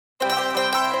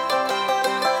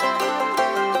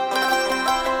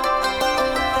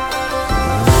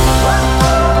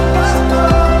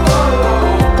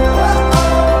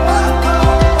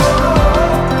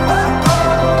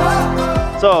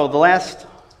So, the last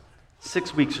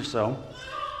 6 weeks or so,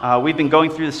 we've been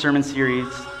going through the sermon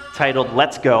series titled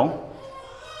Let's Go.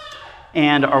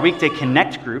 And our weekday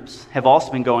Connect groups have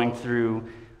also been going through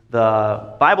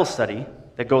the Bible study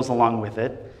that goes along with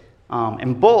it.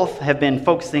 And both have been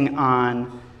focusing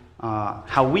on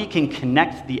how we can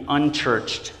connect the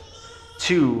unchurched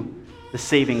to the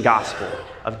saving gospel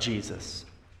of Jesus.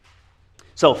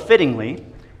 So, fittingly,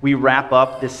 we wrap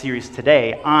up this series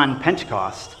today on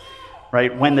Pentecost,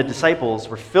 right, when the disciples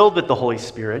were filled with the Holy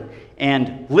Spirit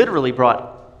and literally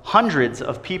brought hundreds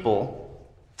of people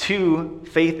to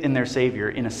faith in their Savior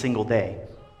in a single day.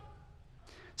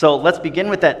 So let's begin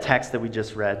with that text that we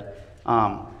just read.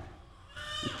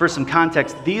 For some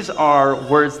context, these are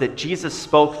words that Jesus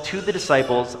spoke to the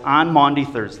disciples on Maundy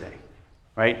Thursday,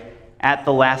 right, at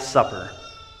the Last Supper.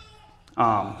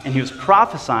 And he was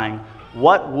prophesying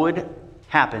what would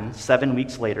happen 7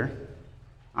 weeks later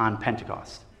on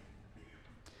Pentecost.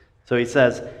 So he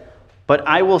says, "But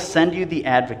I will send you the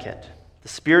advocate, the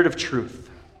Spirit of truth.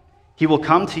 He will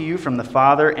come to you from the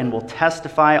Father and will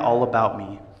testify all about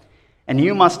me. And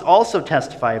you must also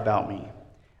testify about me,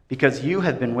 because you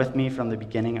have been with me from the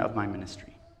beginning of my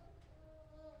ministry."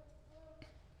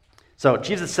 So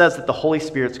Jesus says that the Holy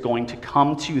Spirit's going to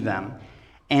come to them,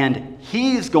 and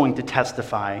he's going to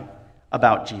testify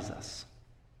about Jesus.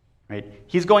 Right?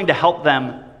 He's going to help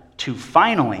them to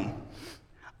finally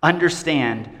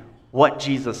understand what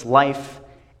Jesus' life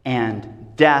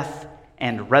and death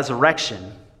and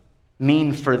resurrection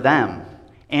mean for them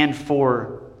and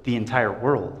for the entire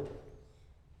world.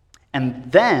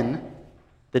 And then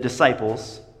the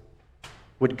disciples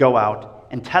would go out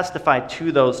and testify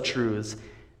to those truths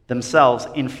themselves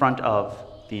in front of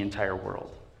the entire world.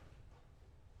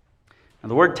 Now,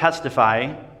 the word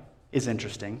testify is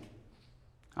interesting.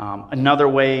 Another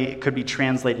way it could be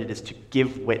translated is to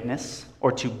give witness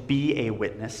or to be a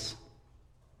witness.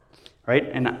 Right?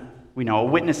 And we know a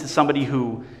witness is somebody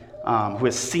who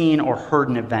has seen or heard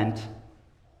an event,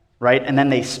 right? And then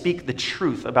they speak the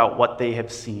truth about what they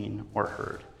have seen or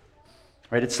heard.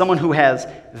 Right? It's someone who has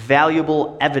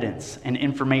valuable evidence and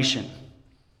information,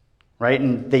 right?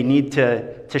 And they need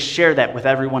to share that with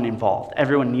everyone involved.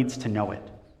 Everyone needs to know it.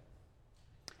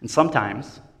 And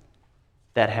sometimes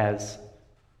that has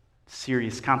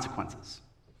serious consequences.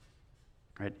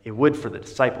 Right? It would for the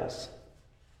disciples.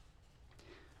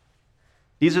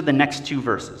 These are the next two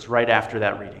verses right after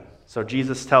that reading. So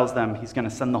Jesus tells them he's going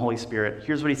to send the Holy Spirit.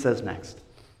 Here's what he says next.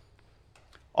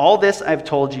 "All this I've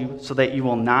told you so that you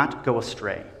will not go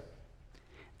astray.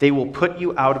 They will put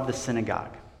you out of the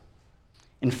synagogue.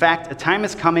 In fact, a time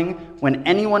is coming when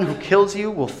anyone who kills you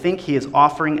will think he is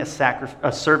offering a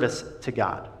service to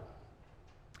God.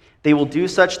 They will do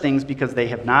such things because they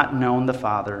have not known the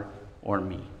Father or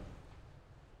me."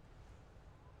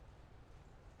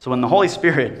 So when the Holy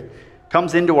Spirit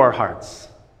comes into our hearts,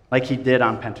 like he did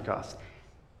on Pentecost,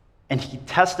 and he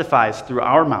testifies through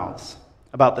our mouths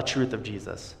about the truth of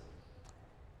Jesus,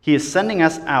 he is sending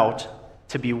us out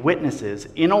to be witnesses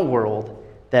in a world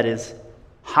that is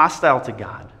hostile to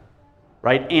God,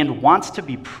 right, and wants to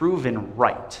be proven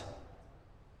right.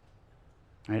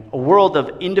 Right? A world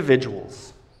of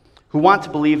individuals who want to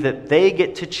believe that they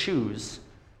get to choose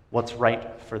what's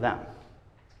right for them,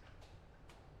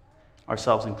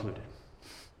 ourselves included.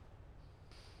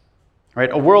 Right?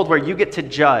 A world where you get to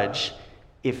judge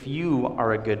if you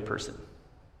are a good person.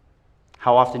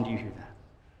 How often do you hear that?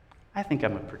 I think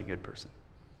I'm a pretty good person.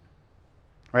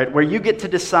 Right? Where you get to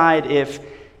decide if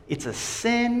it's a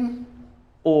sin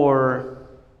or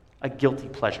a guilty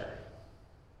pleasure.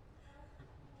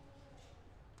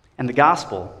 And the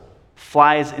gospel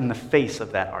flies in the face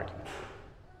of that argument.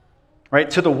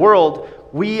 Right? To the world,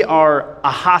 we are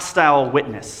a hostile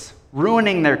witness,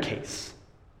 ruining their case.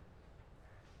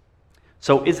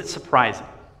 So is it surprising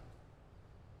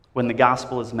when the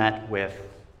gospel is met with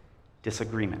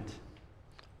disagreement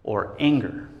or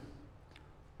anger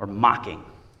or mocking?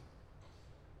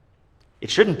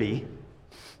 It shouldn't be,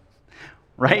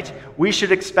 right? We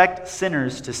should expect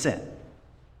sinners to sin,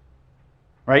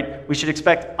 right? We should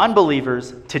expect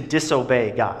unbelievers to disobey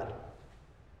God.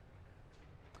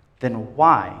 Then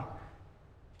why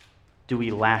do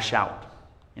we lash out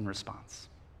in response?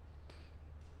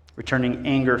 Returning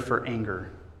anger for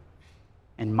anger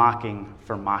and mocking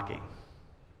for mocking.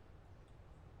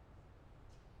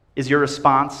 Is your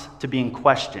response to being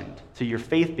questioned, to your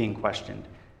faith being questioned,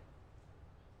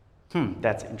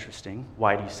 that's interesting.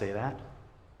 Why do you say that?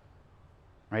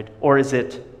 Right? Or is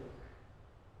it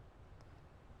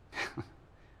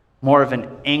more of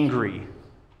an angry,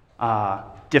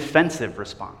 defensive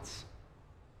response?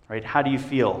 Right? How do you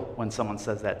feel when someone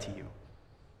says that to you?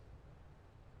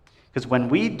 Because when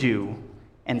we do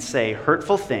and say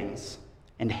hurtful things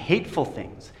and hateful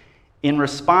things in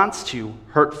response to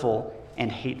hurtful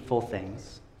and hateful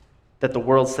things that the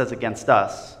world says against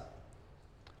us,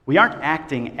 we aren't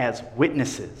acting as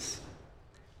witnesses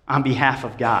on behalf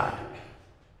of God,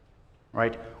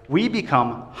 right? We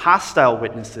become hostile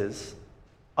witnesses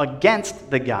against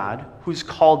the God who's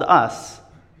called us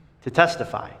to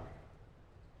testify,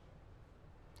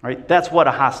 right? That's what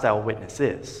a hostile witness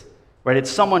is, right?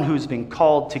 It's someone who's been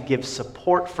called to give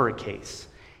support for a case,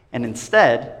 and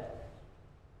instead,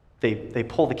 they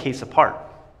pull the case apart.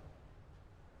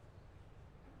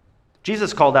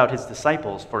 Jesus called out his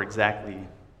disciples for exactly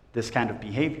this kind of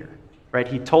behavior, right?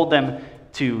 He told them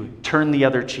to turn the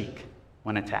other cheek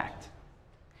when attacked.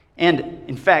 And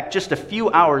in fact, just a few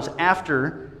hours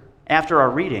after our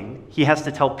reading, he has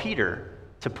to tell Peter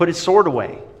to put his sword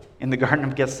away in the Garden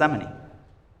of Gethsemane.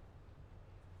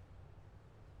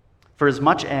 For as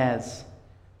much as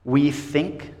we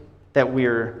think that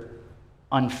we're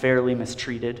unfairly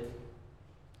mistreated,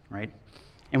 right?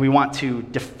 And we want to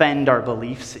defend our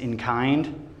beliefs in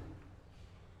kind,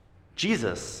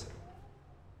 Jesus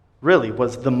really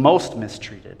was the most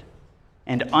mistreated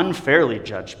and unfairly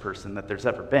judged person that there's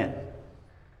ever been.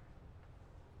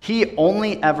 He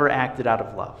only ever acted out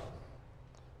of love.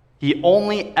 He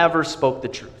only ever spoke the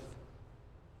truth.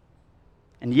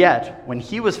 And yet, when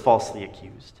he was falsely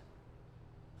accused,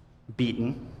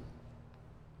 beaten,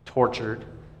 tortured,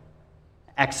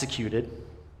 executed,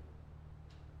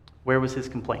 where was his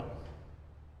complaint?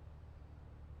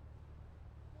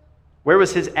 Where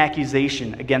was his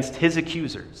accusation against his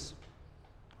accusers?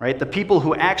 Right? The people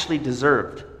who actually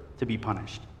deserved to be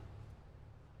punished.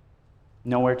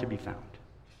 Nowhere to be found.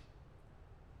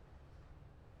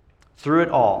 Through it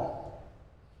all,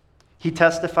 he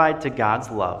testified to God's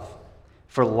love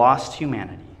for lost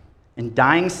humanity and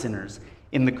dying sinners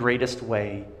in the greatest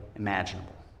way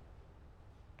imaginable.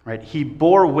 Right? He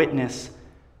bore witness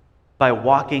by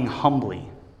walking humbly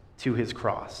to his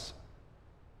cross.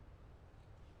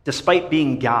 Despite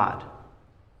being God,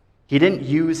 he didn't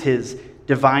use his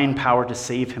divine power to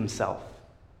save himself.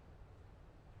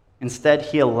 Instead,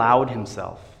 he allowed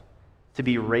himself to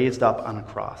be raised up on a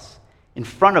cross in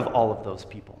front of all of those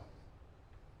people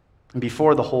and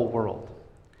before the whole world,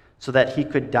 so that he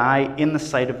could die in the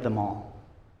sight of them all,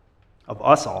 of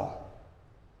us all,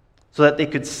 so that they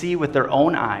could see with their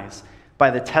own eyes, by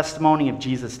the testimony of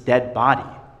Jesus' dead body,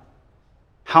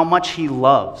 how much he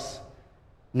loves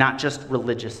not just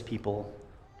religious people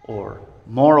or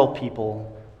moral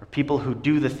people or people who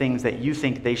do the things that you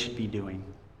think they should be doing,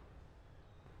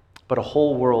 but a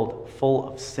whole world full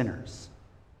of sinners,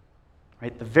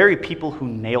 right? The very people who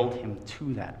nailed him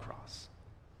to that cross.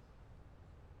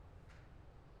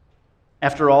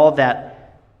 After all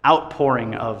that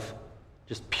outpouring of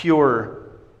just pure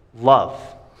love,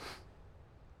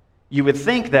 you would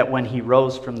think that when he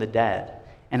rose from the dead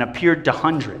and appeared to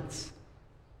hundreds,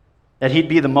 that he'd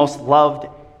be the most loved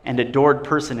and adored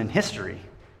person in history.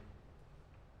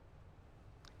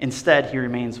 Instead, he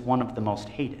remains one of the most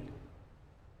hated,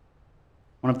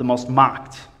 one of the most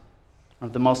mocked, one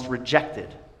of the most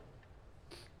rejected.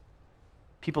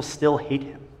 People still hate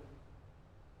him.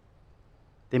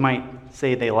 They might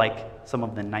say they like some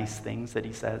of the nice things that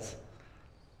he says,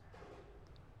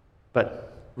 but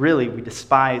really, we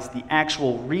despise the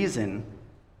actual reason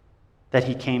that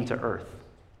he came to earth,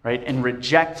 right? And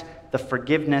reject the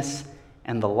forgiveness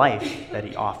and the life that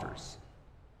he offers.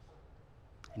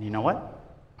 And you know what?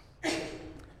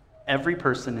 Every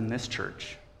person in this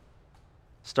church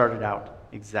started out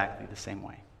exactly the same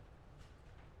way.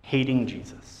 Hating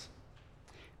Jesus.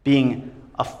 Being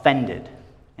offended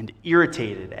and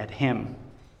irritated at him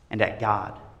and at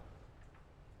God.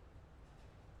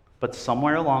 But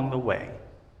somewhere along the way,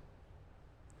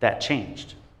 that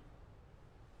changed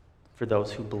for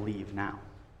those who believe now.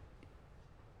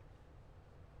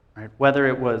 Right? Whether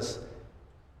it was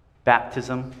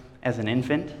baptism as an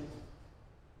infant,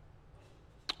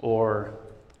 or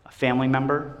a family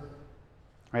member,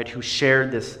 right, who shared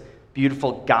this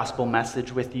beautiful gospel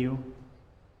message with you,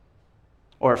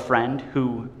 or a friend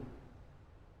who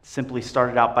simply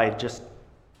started out by just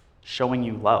showing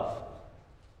you love.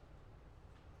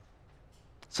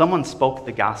 Someone spoke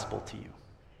the gospel to you,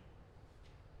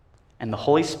 and the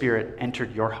Holy Spirit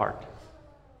entered your heart.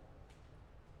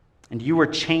 And you were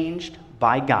changed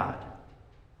by God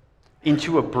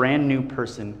into a brand new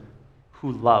person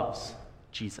who loves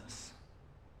Jesus.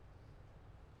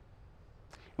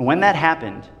 And when that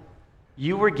happened,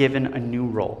 you were given a new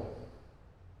role.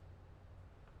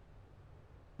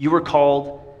 You were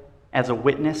called as a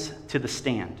witness to the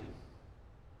stand.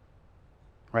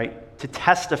 right? To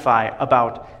testify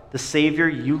about the Savior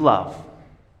you love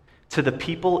to the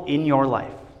people in your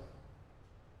life,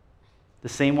 the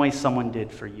same way someone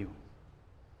did for you.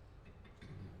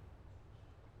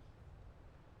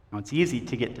 Now, it's easy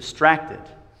to get distracted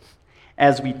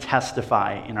as we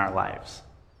testify in our lives,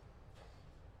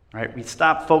 right? We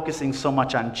stop focusing so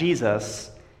much on Jesus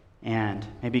and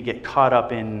maybe get caught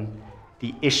up in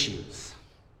the issues,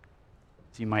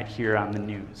 as you might hear on the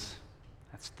news.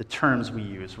 That's the terms we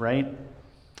use, right?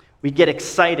 We get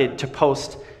excited to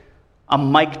post a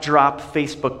mic drop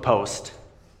Facebook post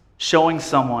showing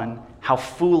someone how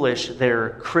foolish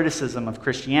their criticism of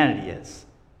Christianity is.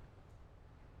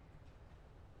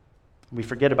 We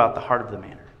forget about the heart of the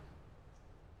matter,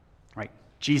 right?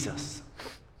 Jesus,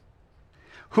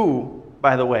 who,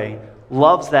 by the way,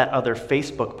 loves that other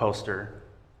Facebook poster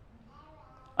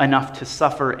enough to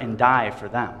suffer and die for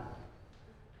them.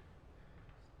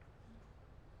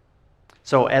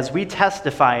 So as we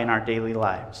testify in our daily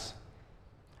lives,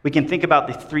 we can think about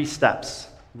the 3 steps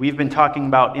we've been talking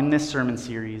about in this sermon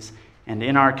series and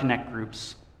in our Connect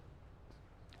groups: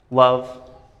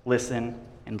 love, listen,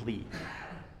 and lead.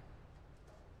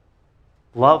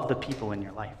 Love the people in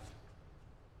your life,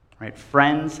 right?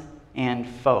 Friends and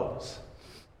foes.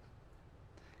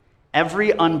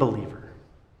 Every unbeliever,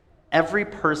 every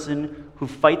person who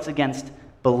fights against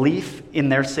belief in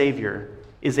their Savior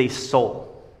is a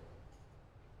soul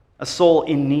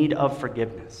in need of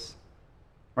forgiveness,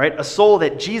 right? A soul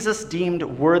that Jesus deemed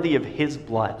worthy of his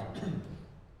blood.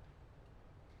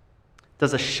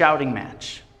 Does a shouting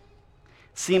match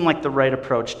seem like the right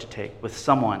approach to take with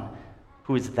someone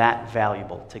who is that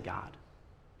valuable to God?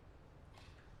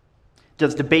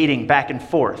 Does debating back and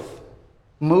forth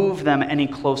move them any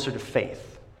closer to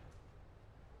faith?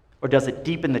 Or does it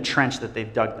deepen the trench that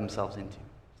they've dug themselves into?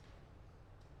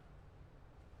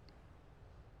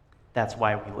 That's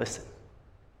why we listen.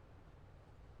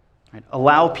 Right?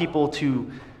 Allow people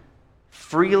to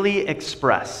freely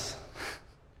express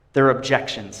their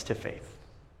objections to faith.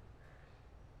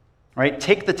 Right?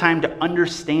 Take the time to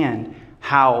understand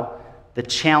how the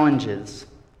challenges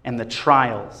and the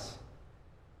trials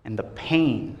and the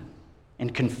pain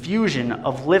and confusion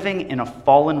of living in a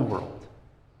fallen world,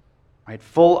 right,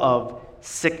 full of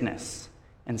sickness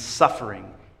and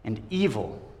suffering and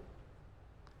evil,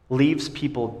 leaves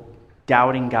people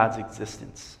doubting God's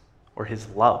existence or his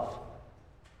love.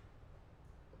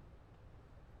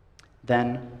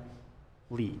 Then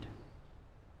lead.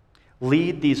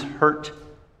 Lead these hurt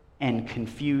and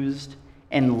confused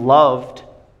and loved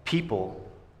people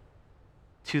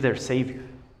to their Savior.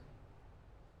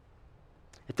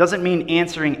 It doesn't mean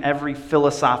answering every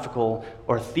philosophical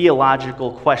or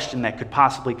theological question that could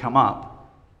possibly come up.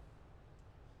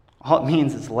 All it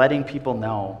means is letting people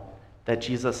know that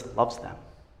Jesus loves them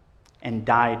and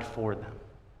died for them.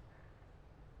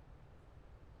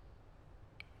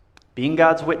 Being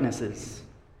God's witnesses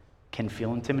can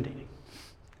feel intimidating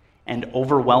and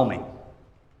overwhelming.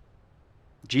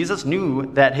 Jesus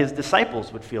knew that his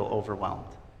disciples would feel overwhelmed.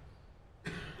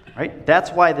 Right?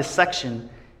 That's why this section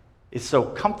is so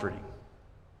comforting.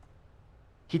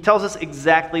 He tells us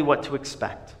exactly what to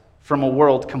expect from a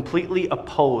world completely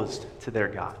opposed to their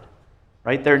God.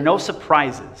 Right? There are no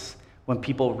surprises when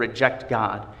people reject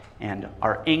God and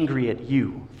are angry at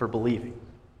you for believing.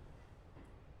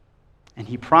 And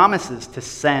he promises to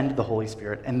send the Holy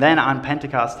Spirit. And then on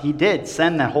Pentecost, he did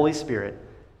send the Holy Spirit,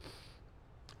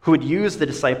 who would use the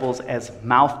disciples as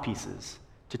mouthpieces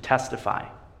to testify.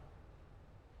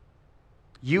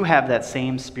 You have that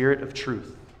same Spirit of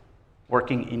truth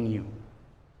working in you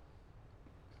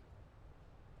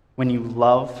when you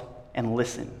love and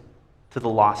listen to the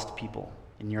lost people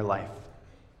in your life.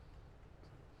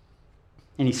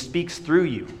 And he speaks through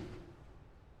you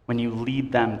when you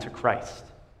lead them to Christ.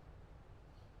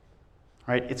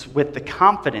 Right? It's with the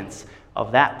confidence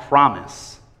of that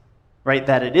promise, right,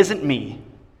 that it isn't me,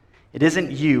 it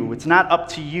isn't you, it's not up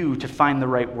to you to find the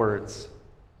right words.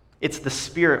 It's the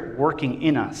Spirit working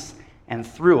in us and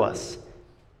through us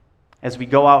as we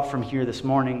go out from here this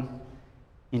morning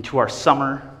into our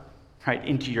summer, right,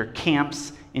 into your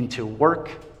camps, into work,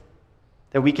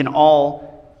 that we can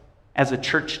all, as a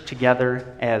church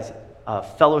together, as a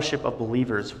fellowship of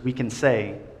believers, we can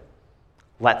say,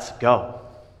 let's go.